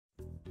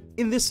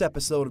In this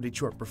episode of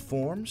Detroit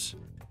Performs,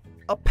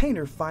 a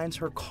painter finds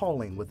her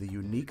calling with a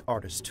unique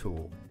artist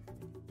tool.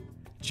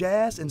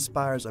 Jazz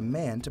inspires a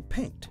man to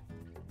paint,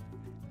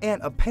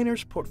 and a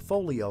painter's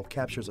portfolio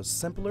captures a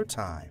simpler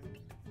time.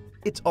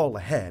 It's all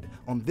ahead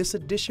on this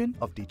edition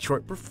of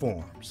Detroit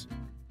Performs.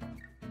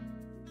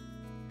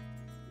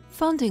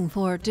 Funding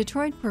for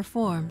Detroit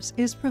Performs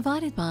is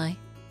provided by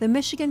the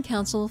Michigan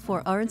Council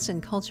for Arts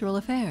and Cultural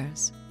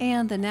Affairs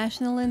and the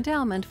National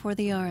Endowment for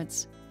the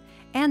Arts,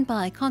 and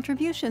by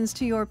contributions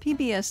to your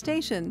PBS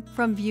station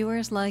from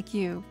viewers like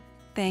you.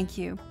 Thank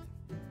you.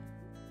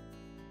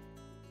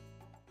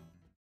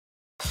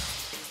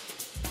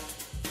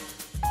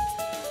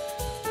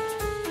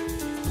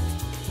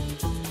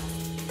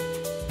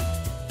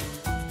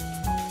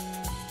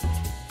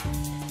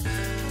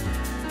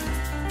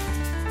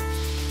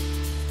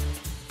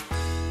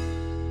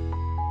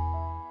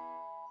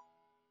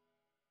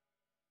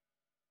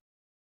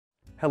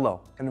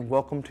 Hello, and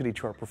welcome to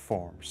Detroit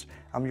Performs.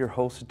 I'm your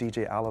host,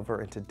 DJ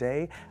Oliver, and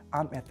today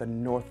I'm at the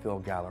Northville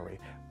Gallery,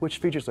 which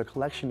features a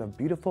collection of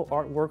beautiful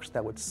artworks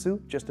that would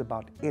suit just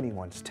about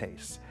anyone's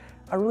taste.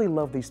 I really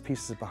love these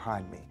pieces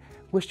behind me,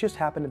 which just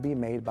happened to be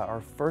made by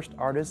our first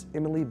artist,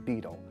 Emilie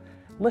Beadle.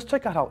 Let's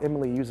check out how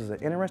Emilie uses an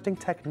interesting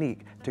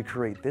technique to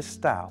create this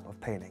style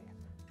of painting.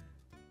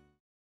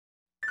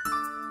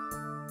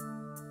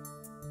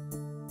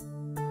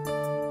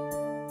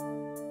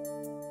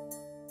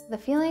 The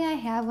feeling I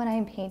have when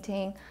I'm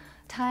painting,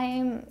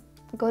 time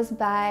goes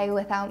by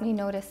without me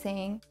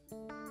noticing.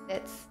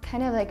 It's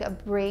kind of like a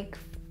break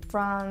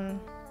from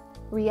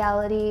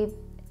reality,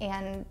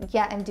 and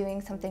yet I'm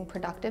doing something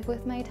productive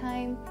with my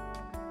time.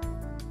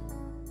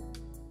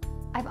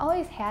 I've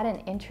always had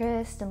an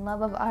interest and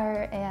love of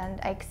art, and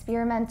I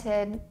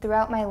experimented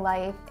throughout my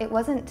life. It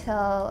wasn't till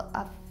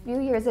a few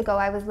years ago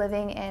I was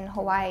living in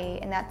Hawaii,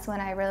 and that's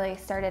when I really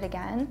started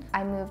again.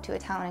 I moved to a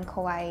town in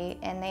Kauai,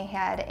 and they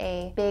had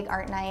a big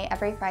art night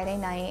every Friday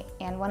night,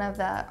 and one of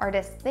the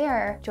artists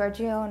there, George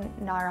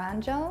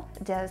Kovach,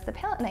 does the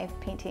palette knife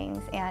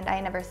paintings, and I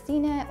had never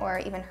seen it or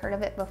even heard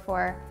of it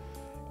before.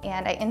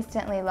 And I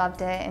instantly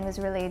loved it and was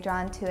really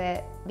drawn to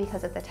it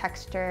because of the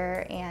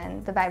texture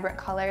and the vibrant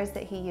colors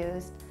that he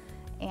used.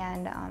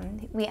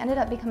 And we ended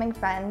up becoming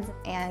friends,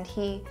 and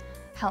he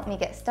helped me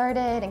get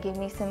started and gave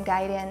me some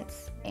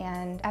guidance.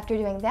 And after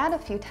doing that a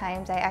few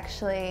times, I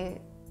actually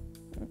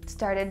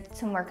started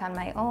some work on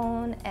my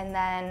own, and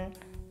then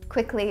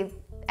quickly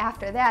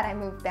after that I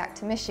moved back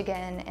to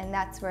Michigan, and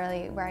that's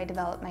really where I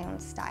developed my own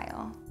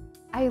style.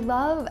 I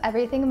love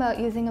everything about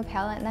using a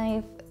palette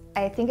knife.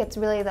 I think it's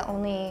really the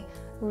only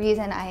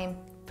reason I'm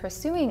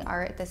pursuing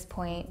art at this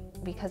point,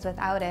 because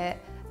without it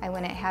I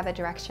wouldn't have a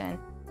direction.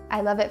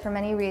 I love it for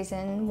many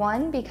reasons.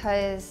 One,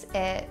 because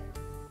it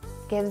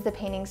gives the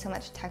painting so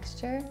much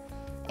texture,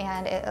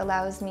 and it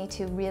allows me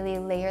to really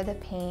layer the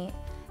paint.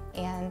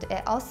 And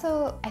it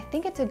also, I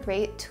think it's a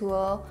great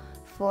tool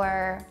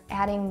for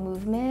adding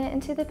movement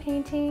into the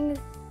painting.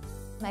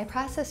 My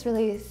process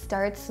really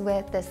starts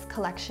with this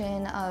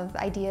collection of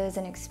ideas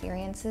and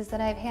experiences that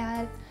I've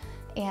had.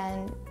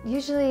 And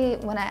usually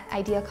when an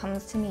idea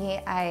comes to me,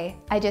 I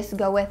just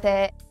go with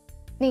it.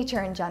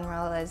 Nature in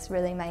general is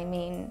really my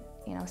main,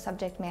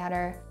 subject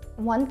matter.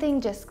 One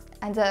thing just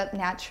ends up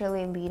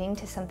naturally leading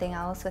to something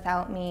else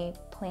without me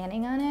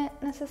planning on it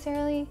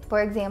necessarily.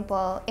 For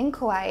example, in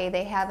Kauai,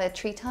 they have a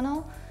tree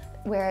tunnel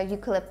where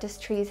eucalyptus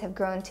trees have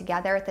grown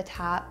together at the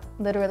top,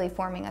 literally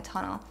forming a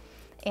tunnel.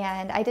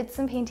 And I did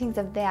some paintings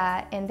of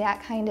that, and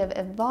that kind of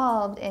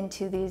evolved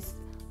into these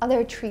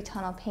other tree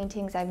tunnel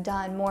paintings I've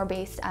done, more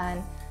based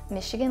on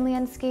Michigan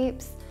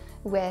landscapes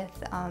with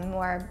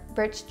more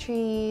birch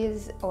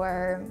trees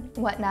or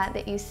whatnot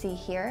that you see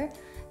here.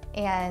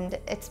 And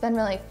it's been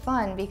really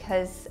fun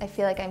because I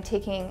feel like I'm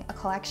taking a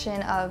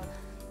collection of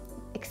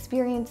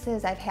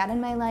experiences I've had in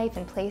my life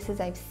and places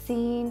I've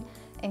seen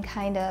and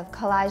kind of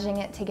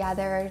collaging it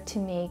together to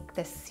make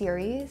this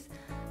series.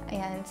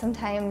 And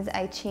sometimes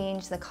I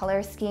change the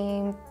color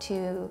scheme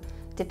to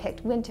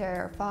depict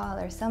winter or fall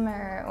or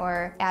summer,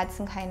 or add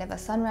some kind of a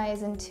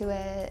sunrise into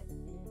it.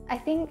 I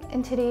think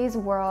in today's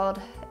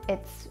world,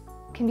 it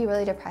can be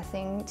really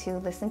depressing to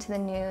listen to the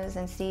news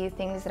and see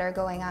things that are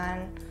going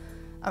on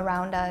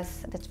around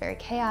us that's very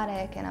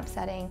chaotic and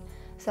upsetting.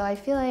 So I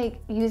feel like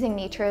using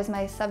nature as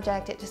my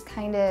subject, it just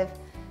kind of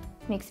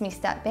makes me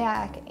step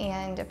back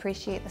and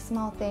appreciate the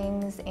small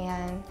things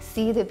and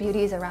see the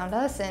beauties around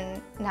us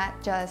and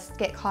not just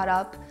get caught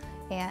up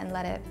and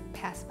let it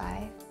pass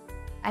by.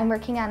 I'm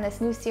working on this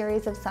new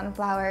series of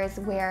sunflowers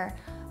where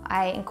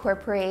I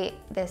incorporate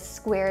this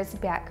squares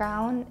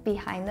background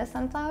behind the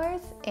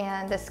sunflowers,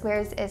 and the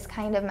squares is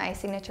kind of my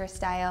signature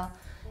style.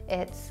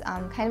 It's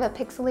kind of a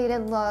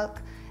pixelated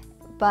look,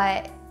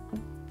 but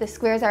the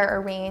squares are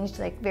arranged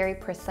like very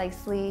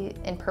precisely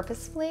and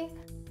purposefully.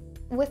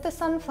 With the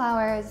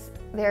sunflowers,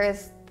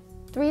 there's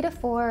 3 to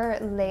 4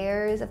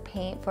 layers of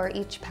paint for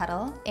each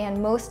petal,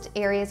 and most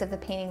areas of the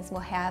paintings will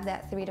have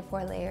that 3 to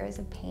 4 layers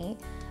of paint.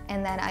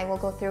 And then I will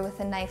go through with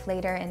a knife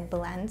later and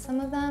blend some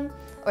of them,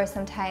 or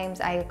sometimes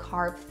I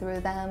carve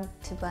through them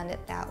to blend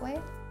it that way.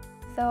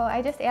 So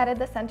I just added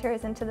the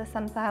centers into the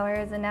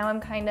sunflowers, and now I'm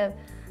kind of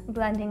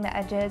blending the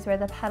edges where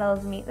the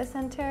petals meet the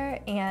center,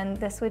 and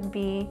this would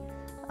be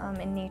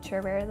in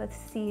nature where the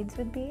seeds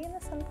would be in the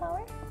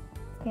sunflower.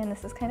 And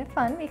this is kind of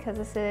fun because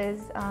this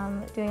is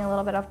doing a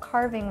little bit of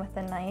carving with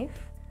the knife.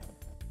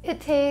 It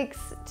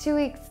takes 2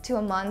 weeks to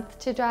a month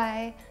to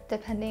dry,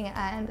 depending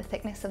on the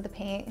thickness of the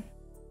paint.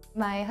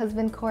 My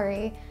husband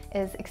Corey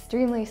is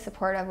extremely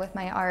supportive with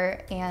my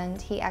art,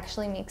 and he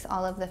actually makes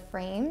all of the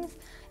frames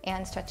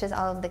and stretches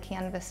all of the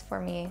canvas for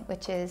me,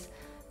 which is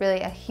really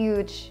a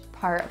huge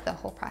part of the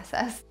whole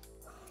process.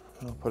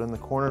 I'll put in the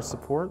corner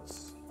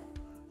supports.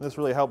 This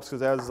really helps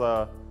because as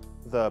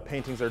the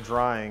paintings are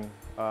drying,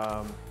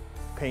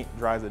 paint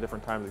dries at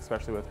different times,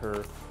 especially with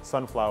her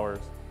sunflowers.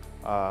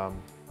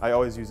 I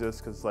always use this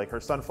because like her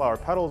sunflower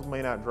petals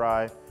may not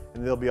dry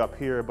and they'll be up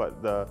here,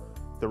 but the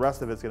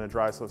rest of it's going to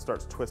dry, so it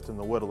starts twisting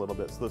the wood a little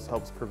bit. So this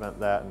helps prevent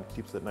that and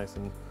keeps it nice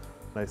and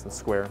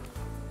square.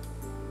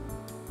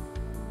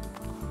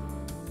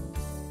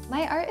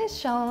 My art is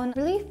shown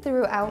really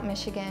throughout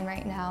Michigan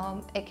right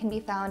now. It can be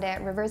found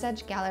at River's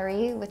Edge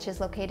Gallery, which is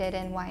located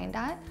in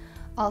Wyandotte,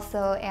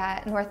 also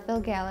at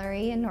Northville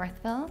Gallery in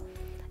Northville.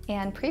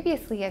 And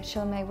previously I've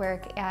shown my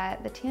work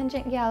at the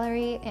Tangent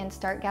Gallery and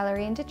Start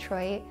Gallery in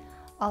Detroit,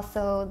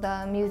 also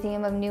the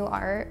Museum of New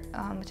Art,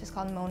 which is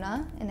called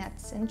Mona, and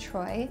that's in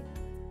Troy.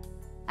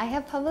 I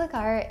have public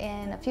art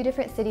in a few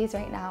different cities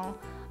right now.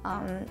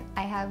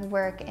 I have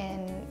work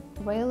in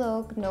Royal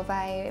Oak,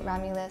 Novi,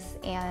 Romulus,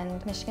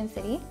 and Michigan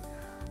City.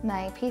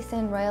 My piece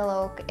in Royal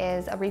Oak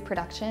is a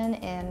reproduction,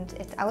 and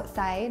it's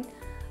outside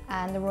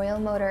on the Royal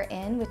Motor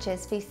Inn, which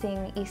is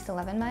facing East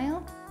 11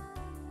 Mile.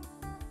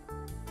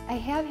 I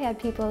have had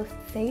people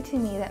say to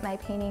me that my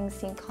paintings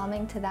seem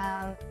calming to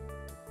them.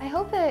 I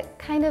hope it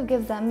kind of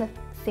gives them the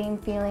same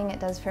feeling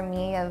it does for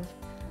me, of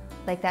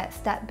like that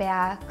step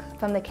back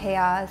from the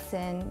chaos.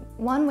 And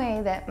one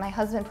way that my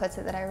husband puts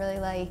it that I really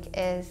like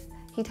is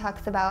he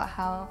talks about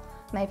how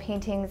my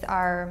paintings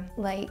are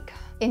like,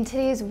 in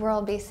today's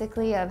world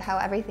basically, of how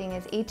everything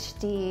is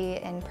HD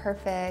and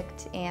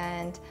perfect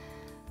and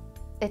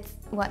it's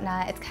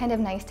whatnot, it's kind of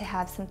nice to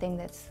have something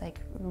that's like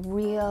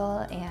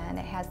real and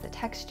it has the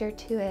texture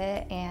to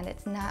it and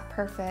it's not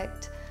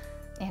perfect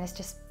and it's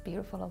just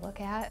beautiful to look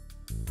at.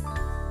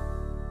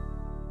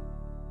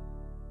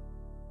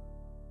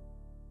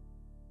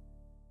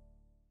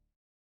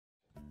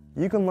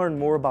 You can learn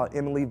more about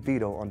Emilie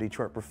Beadle on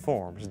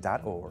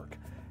DetroitPerforms.org.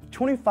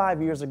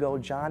 25 years ago,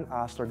 John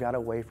Osler got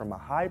away from a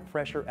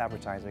high-pressure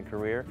advertising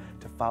career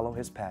to follow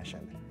his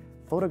passion,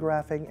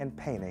 photographing and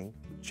painting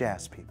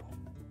jazz people.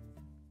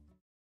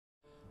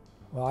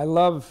 Well, I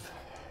love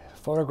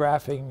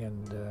photographing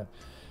and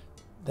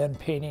then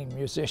painting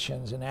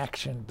musicians in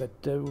action, but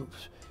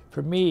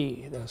for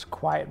me, those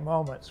quiet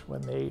moments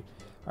when they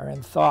are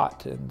in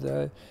thought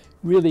and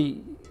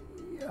really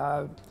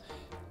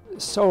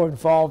so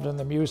involved in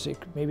the music,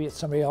 maybe it's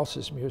somebody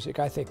else's music,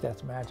 I think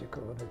that's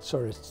magical, and it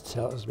sort of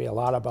tells me a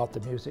lot about the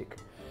music.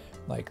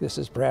 Like this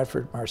is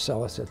Bradford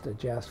Marcellus at the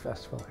Jazz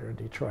Festival here in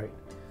Detroit.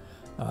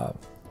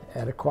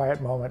 At a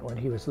quiet moment when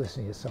he was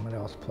listening to someone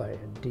else play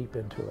and deep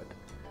into it.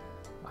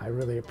 I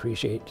really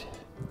appreciate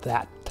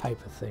that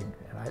type of thing,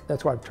 and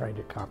that's what I'm trying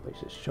to accomplish,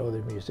 is show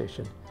the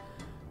musician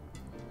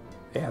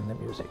and the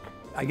music.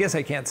 I guess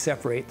I can't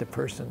separate the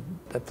person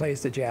that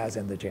plays the jazz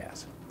and the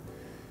jazz.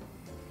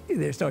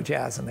 There's no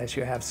jazz unless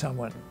you have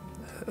someone,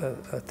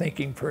 a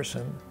thinking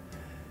person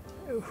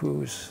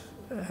who's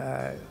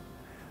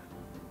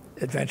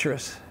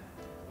adventurous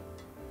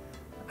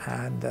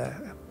and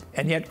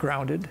yet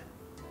grounded,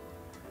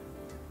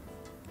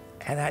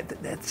 and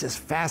that's just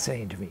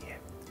fascinating to me.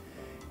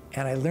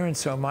 And I learned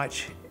so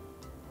much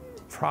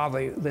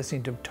probably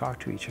listening to them talk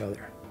to each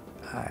other.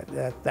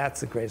 That's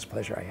the greatest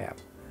pleasure I have,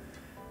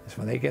 is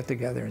when they get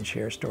together and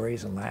share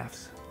stories and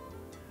laughs.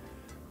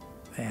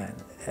 And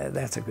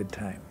that's a good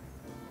time.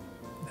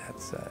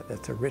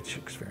 That's a rich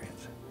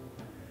experience.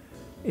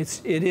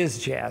 It is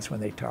jazz when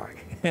they talk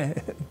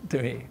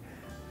to me.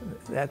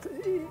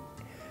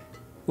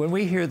 When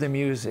we hear the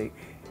music,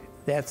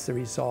 that's the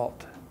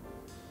result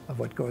of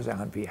what goes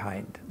on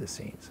behind the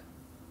scenes.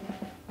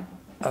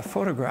 A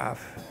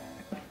photograph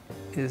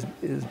is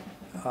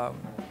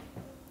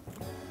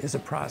a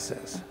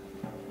process.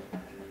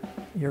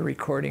 You're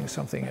recording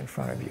something in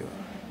front of you.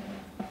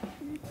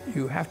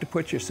 You have to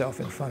put yourself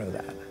in front of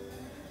that,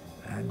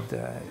 and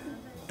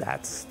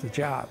that's the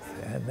job.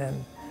 And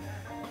then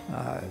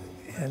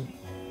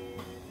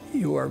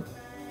you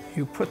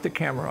put the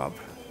camera up,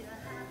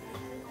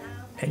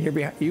 and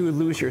you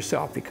lose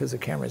yourself because the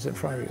camera's in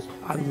front of you.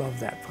 I love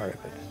that part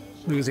of it,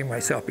 losing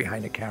myself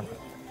behind the camera.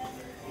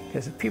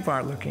 Because if people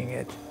aren't looking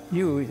at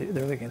you,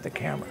 they're looking at the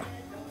camera.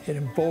 It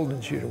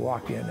emboldens you to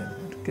walk in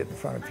and get in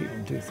front of people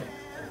and do things.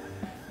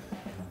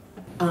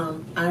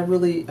 I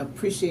really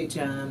appreciate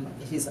John.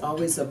 He's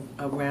always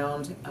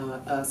around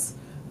us.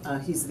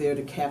 He's there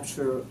to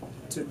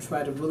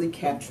try to really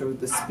capture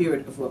the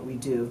spirit of what we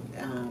do.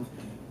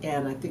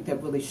 And I think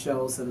that really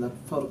shows in the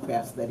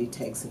photographs that he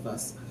takes of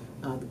us.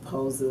 The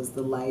poses,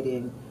 the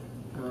lighting,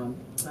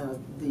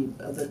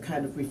 the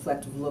kind of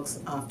reflective looks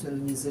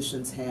often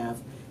musicians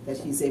have, that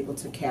he's able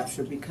to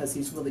capture because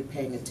he's really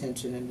paying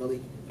attention and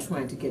really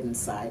trying to get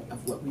inside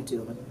of what we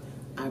do. And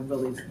I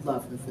really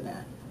love him for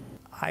that.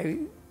 I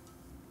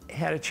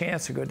had a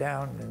chance to go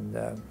down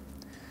and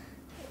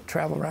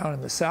travel around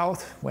in the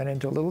South, went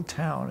into a little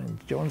town in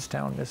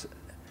Jonestown,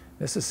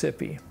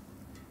 Mississippi,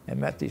 and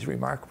met these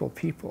remarkable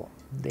people.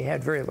 They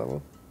had very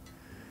little.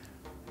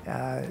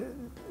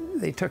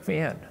 They took me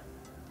in.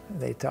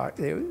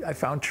 I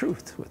found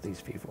truth with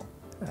these people.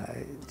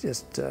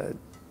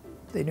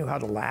 They knew how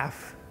to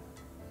laugh.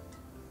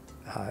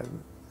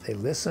 They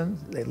listened,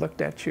 they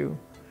looked at you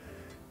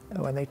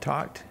when they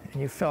talked,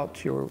 and you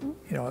felt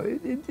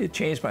it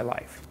changed my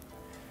life.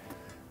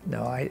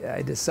 No,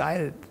 I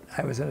decided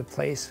I was in a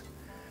place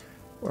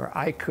where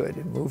I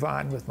could move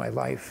on with my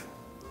life,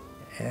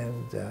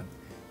 and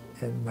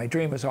my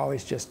dream was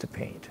always just to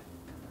paint.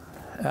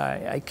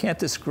 I can't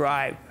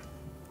describe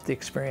the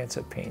experience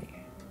of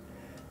painting.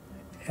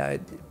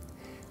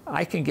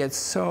 I can get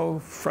so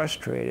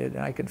frustrated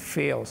and I can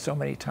fail so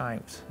many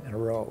times in a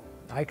row.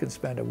 I can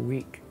spend a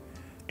week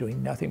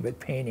doing nothing but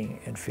painting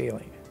and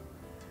failing.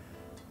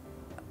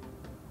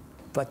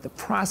 But the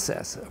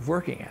process of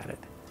working at it,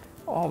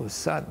 all of a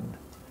sudden,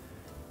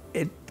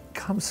 it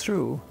comes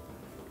through,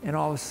 and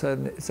all of a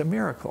sudden it's a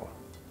miracle.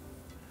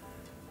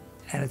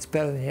 And it's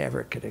better than you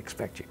ever could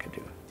expect you could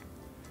do.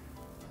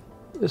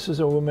 This is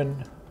a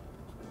woman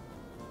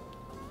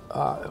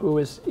who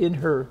was in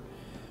her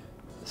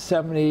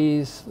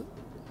 70s,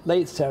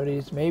 late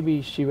 70s,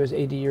 maybe she was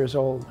 80 years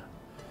old,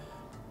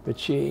 but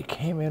she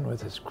came in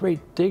with this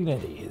great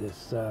dignity,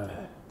 this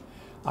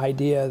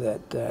idea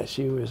that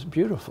she was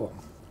beautiful.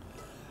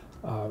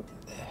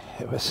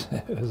 It was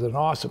an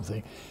awesome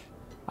thing.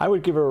 I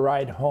would give her a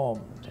ride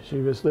home. She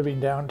was living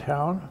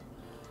downtown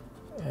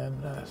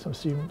in some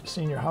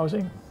senior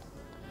housing,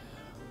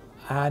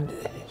 and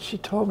she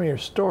told me her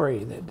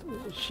story that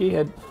she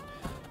had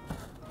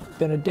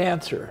been a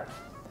dancer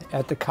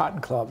at the Cotton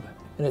Club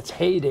in its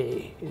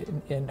heyday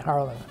in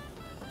Harlem.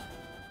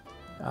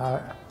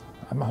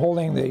 I'm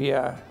holding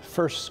the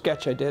first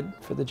sketch I did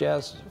for the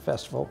Jazz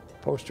Festival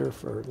poster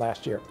for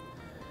last year.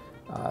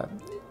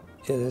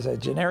 It is a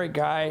generic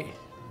guy,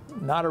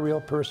 not a real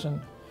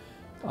person,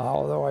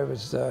 although I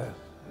was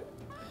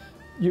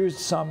used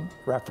some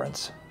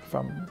reference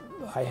from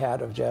I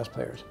had of jazz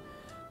players.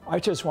 I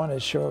just wanted to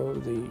show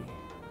the,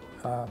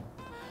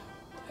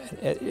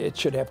 it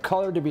should have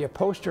color to be a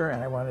poster,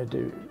 and I wanted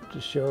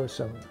to show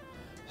some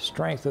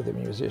strength of the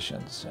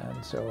musicians,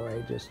 and so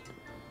I just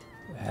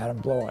had them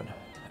blowing.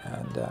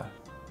 And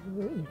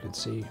you can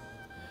see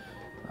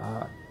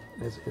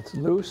it's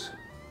loose.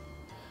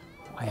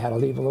 I had to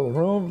leave a little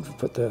room,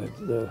 put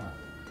the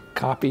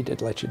copy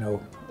to let you know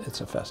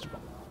it's a festival.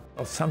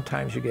 Well,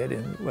 sometimes you get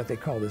in what they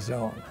call the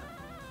zone,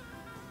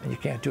 and you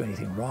can't do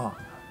anything wrong.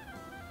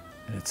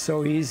 And it's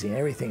so easy,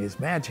 everything is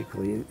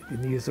magical. You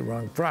use the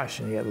wrong brush,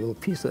 and you get a little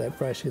piece of that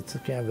brush hits the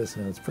canvas,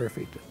 and it's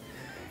perfect.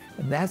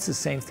 And that's the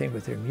same thing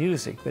with their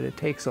music, but it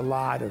takes a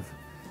lot of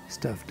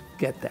stuff to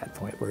get that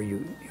point where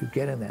you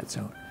get in that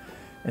zone.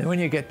 And when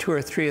you get 2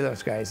 or 3 of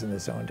those guys in the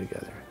zone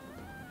together,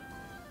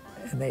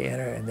 and they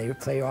enter and they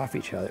play off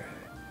each other,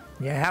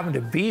 and you happen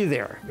to be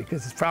there,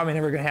 because it's probably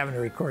never going to happen in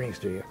a recording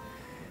studio.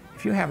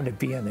 If you happen to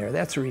be in there,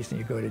 that's the reason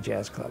you go to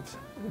jazz clubs.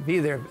 Be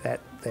there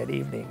that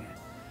evening.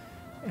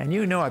 And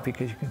you know it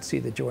because you can see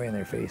the joy in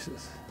their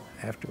faces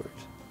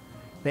afterwards.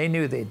 They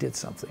knew they did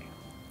something.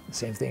 The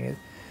same thing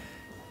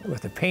with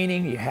the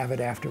painting, you have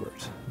it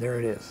afterwards. There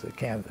it is, the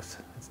canvas.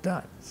 It's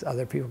done. So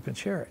other people can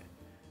share it.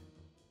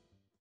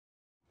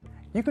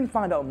 You can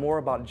find out more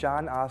about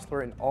John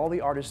Osler and all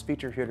the artists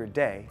featured here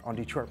today on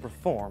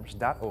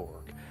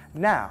DetroitPerforms.org.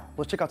 Now,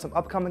 let's check out some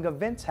upcoming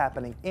events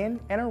happening in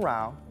and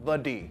around the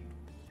D.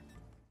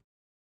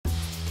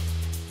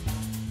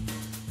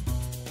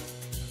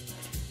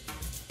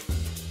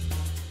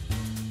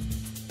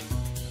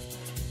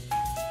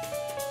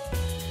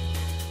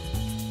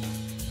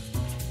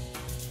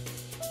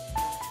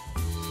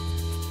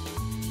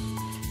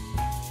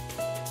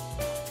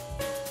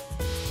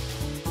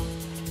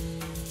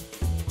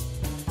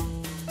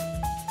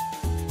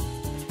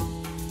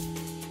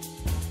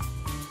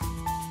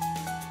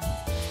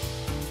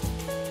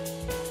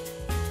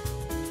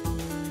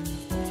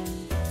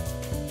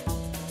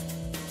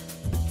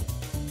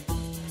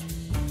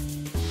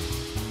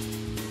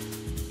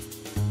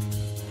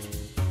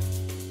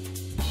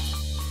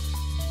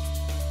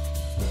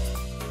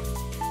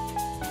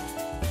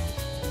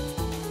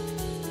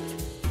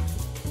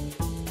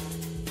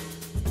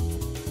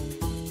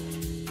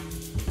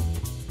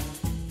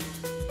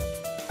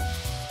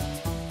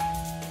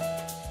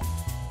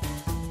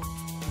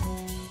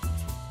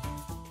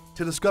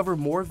 To discover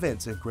more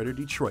events in Greater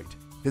Detroit,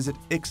 visit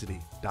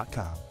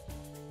ixody.com.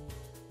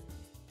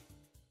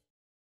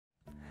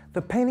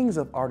 The paintings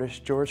of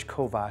artist George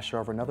Kovach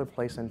are of another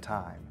place and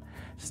time.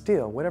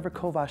 Still, whatever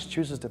Kovach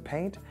chooses to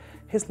paint,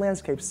 his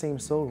landscapes seem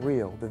so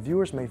real, the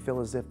viewers may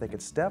feel as if they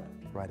could step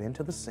right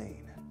into the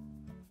scene.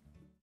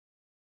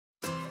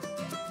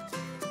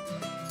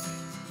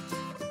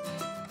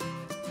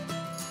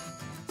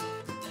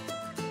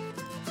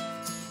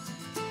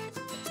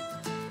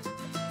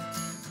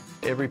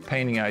 Every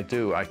painting I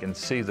do, I can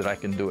see that I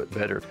can do it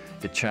better.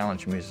 It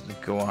challenged me to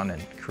go on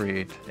and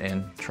create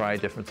and try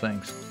different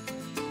things.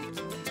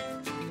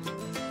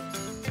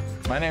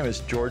 My name is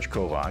George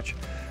Kovach,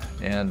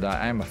 and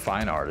I'm a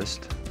fine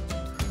artist.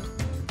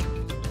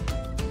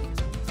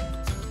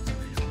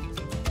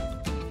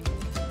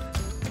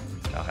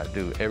 I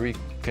do every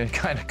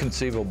kind of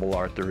conceivable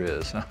art there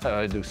is.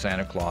 I do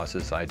Santa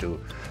Clauses, I do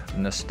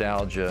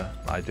nostalgia,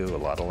 I do a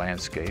lot of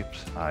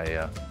landscapes.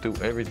 I do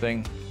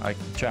everything I'm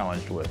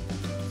challenged with.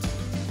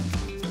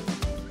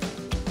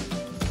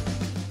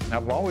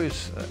 I've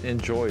always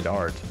enjoyed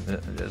art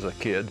as a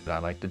kid. I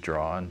like to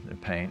draw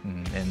and paint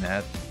and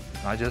that.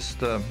 I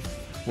just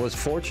was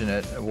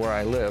fortunate where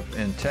I live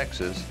in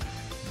Texas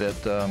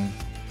that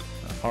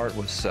art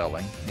was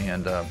selling,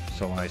 and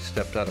so I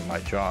stepped out of my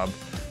job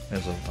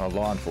as a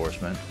law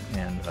enforcement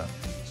and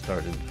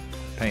started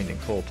painting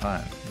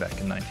full-time back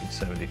in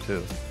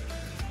 1972.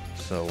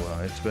 So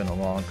it's been a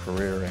long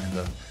career,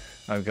 and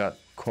I've got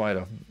quite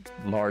a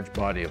large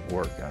body of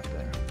work out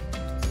there.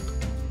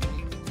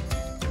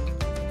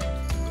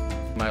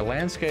 My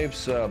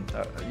landscapes,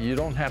 you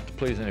don't have to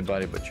please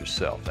anybody but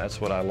yourself. That's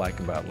what I like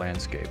about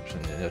landscapes.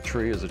 And a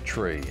tree is a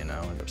tree, you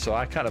know. So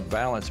I kind of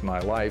balance my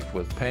life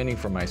with painting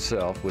for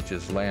myself, which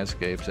is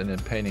landscapes, and then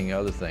painting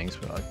other things,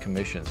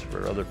 commissions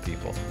for other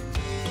people.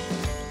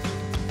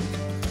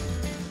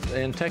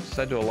 In Texas,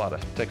 I do a lot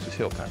of Texas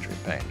Hill Country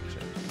paintings.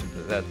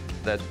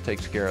 That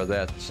takes care of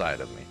that side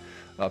of me.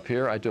 Up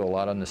here, I do a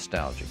lot of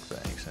nostalgic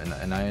things,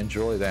 and I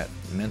enjoy that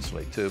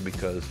immensely too,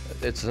 because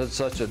it's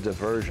such a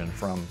diversion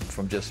from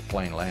just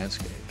plain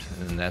landscapes,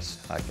 and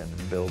I can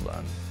build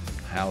on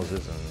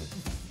houses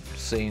and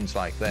scenes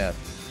like that.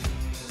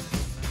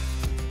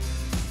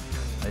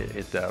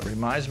 It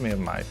reminds me of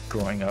my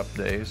growing up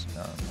days.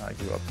 I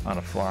grew up on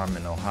a farm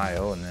in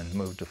Ohio and then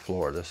moved to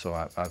Florida, so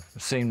I've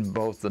seen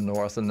both the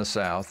North and the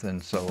South,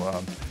 and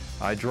so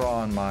I draw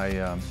on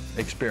my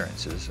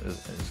experiences as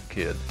a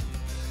kid.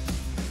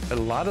 A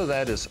lot of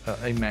that is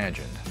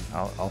imagined.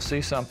 I'll see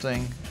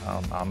something,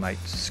 I might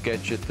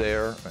sketch it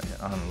there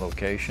on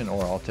location,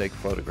 or I'll take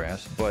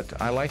photographs,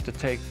 but I like to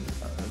take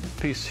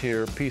a piece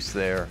here, a piece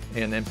there,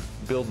 and then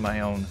build my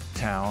own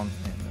town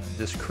and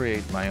just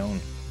create my own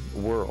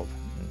world,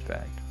 in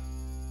fact.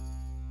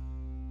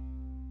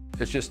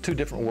 It's just two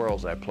different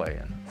worlds I play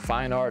in,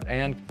 fine art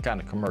and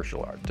kind of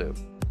commercial art too.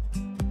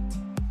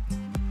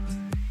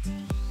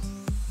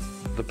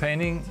 The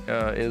painting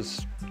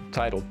is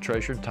titled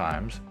Treasured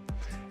Times,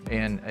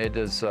 and it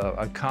is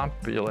a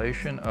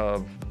compilation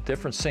of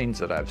different scenes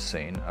that I've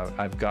seen.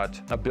 I've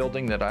got a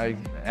building that I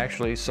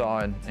actually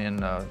saw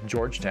in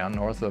Georgetown,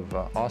 north of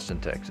Austin,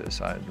 Texas.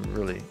 I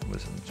really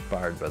was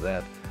inspired by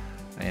that,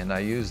 and I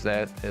used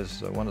that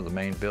as one of the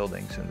main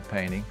buildings in the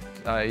painting.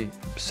 I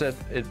set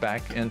it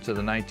back into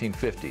the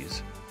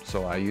 1950s,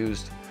 so I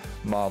used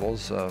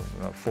models, a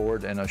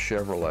Ford and a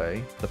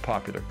Chevrolet, the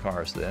popular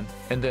cars then.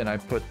 And then I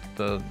put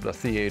the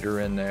theater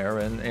in there,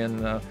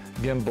 and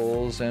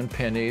gimbals and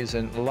pennies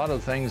and a lot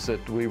of things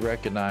that we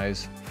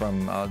recognize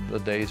from the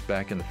days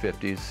back in the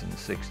 50s and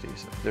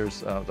 60s.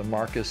 There's the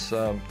Marcus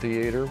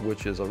Theater,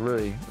 which is a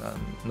really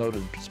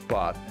noted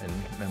spot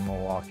in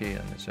Milwaukee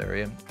and this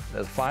area.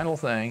 The final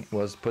thing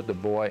was put the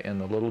boy and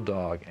the little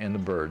dog and the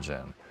birds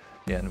in.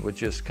 And which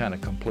just kind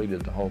of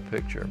completed the whole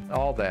picture.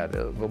 All that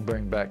will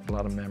bring back a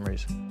lot of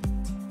memories.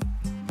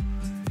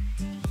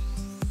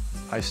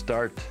 I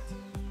start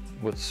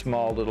with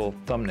small little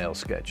thumbnail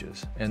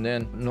sketches, and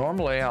then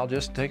normally I'll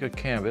just take a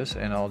canvas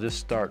and I'll just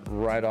start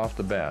right off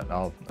the bat.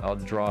 I'll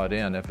draw it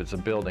in. If it's a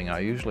building, I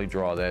usually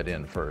draw that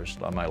in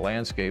first. On my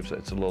landscapes,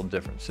 it's a little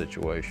different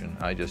situation.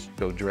 I just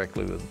go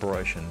directly with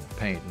brush and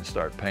paint and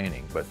start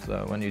painting. But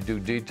when you do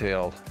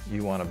detail,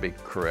 you want to be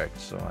correct,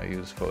 so I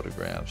use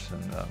photographs,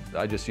 and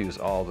I just use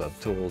all the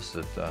tools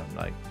that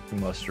I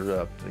muster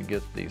up to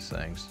get these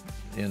things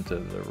into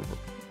the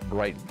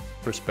right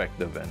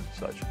perspective and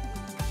such.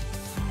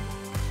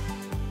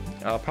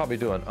 I'll probably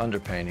do an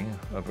underpainting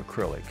of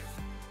acrylic,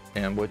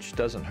 and which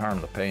doesn't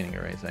harm the painting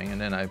or anything, and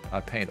then I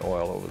paint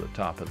oil over the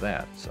top of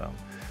that. So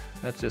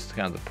that's just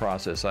kind of the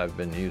process I've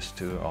been used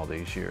to all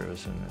these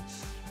years, and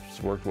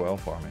it's worked well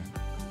for me.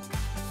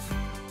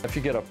 If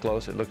you get up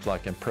close, it looks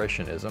like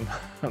Impressionism,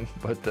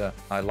 but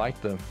I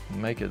like to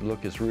make it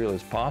look as real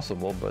as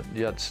possible, but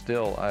yet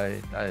still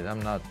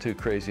I'm not too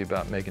crazy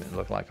about making it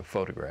look like a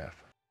photograph.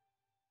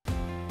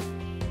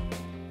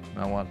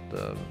 I want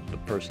the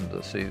person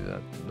to see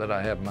that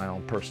I have my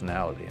own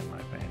personality in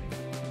my painting.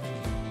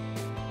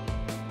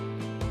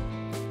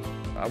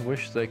 I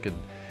wish they could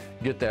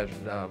get that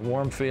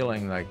warm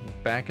feeling like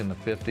back in the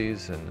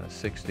 50s and the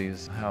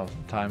 60s, how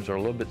times are a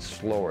little bit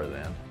slower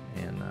then,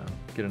 and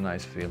get a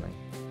nice feeling.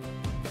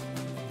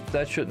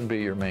 That shouldn't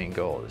be your main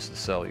goal, is to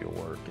sell your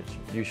work.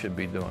 You should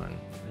be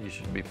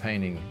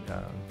painting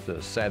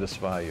to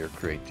satisfy your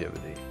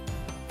creativity.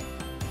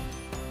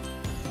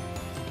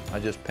 I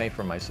just paint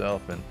for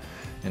myself, and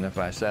if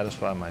I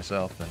satisfy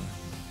myself, then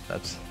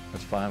that's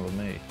fine with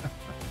me.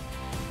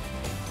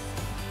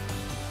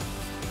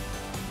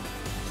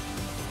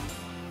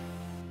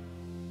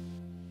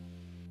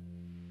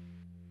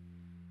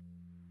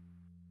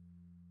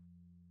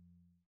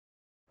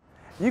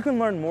 You can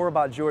learn more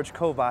about George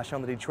Kovach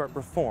on the Detroit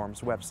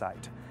Performs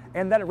website.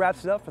 And that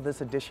wraps it up for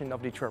this edition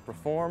of Detroit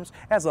Performs.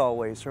 As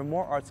always, for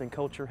more arts and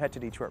culture, head to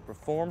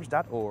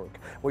DetroitPerforms.org,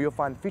 where you'll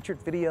find featured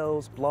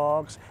videos,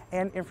 blogs,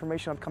 and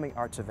information on upcoming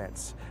arts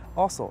events.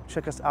 Also,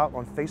 check us out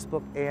on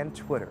Facebook and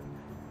Twitter.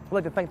 I'd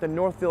like to thank the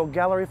Northville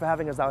Gallery for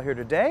having us out here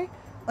today.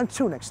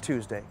 Until next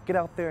Tuesday, get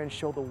out there and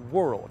show the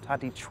world how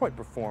Detroit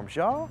performs,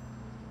 y'all.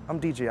 I'm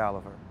DJ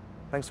Oliver.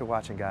 Thanks for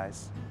watching,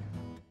 guys.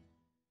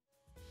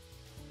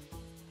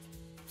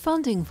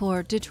 Funding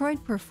for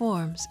Detroit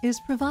Performs is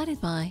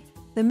provided by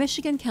the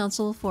Michigan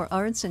Council for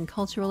Arts and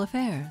Cultural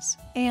Affairs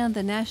and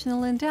the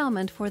National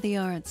Endowment for the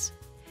Arts,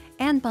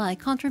 and by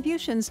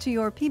contributions to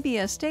your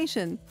PBS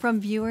station from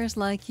viewers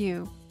like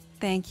you.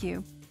 Thank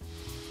you.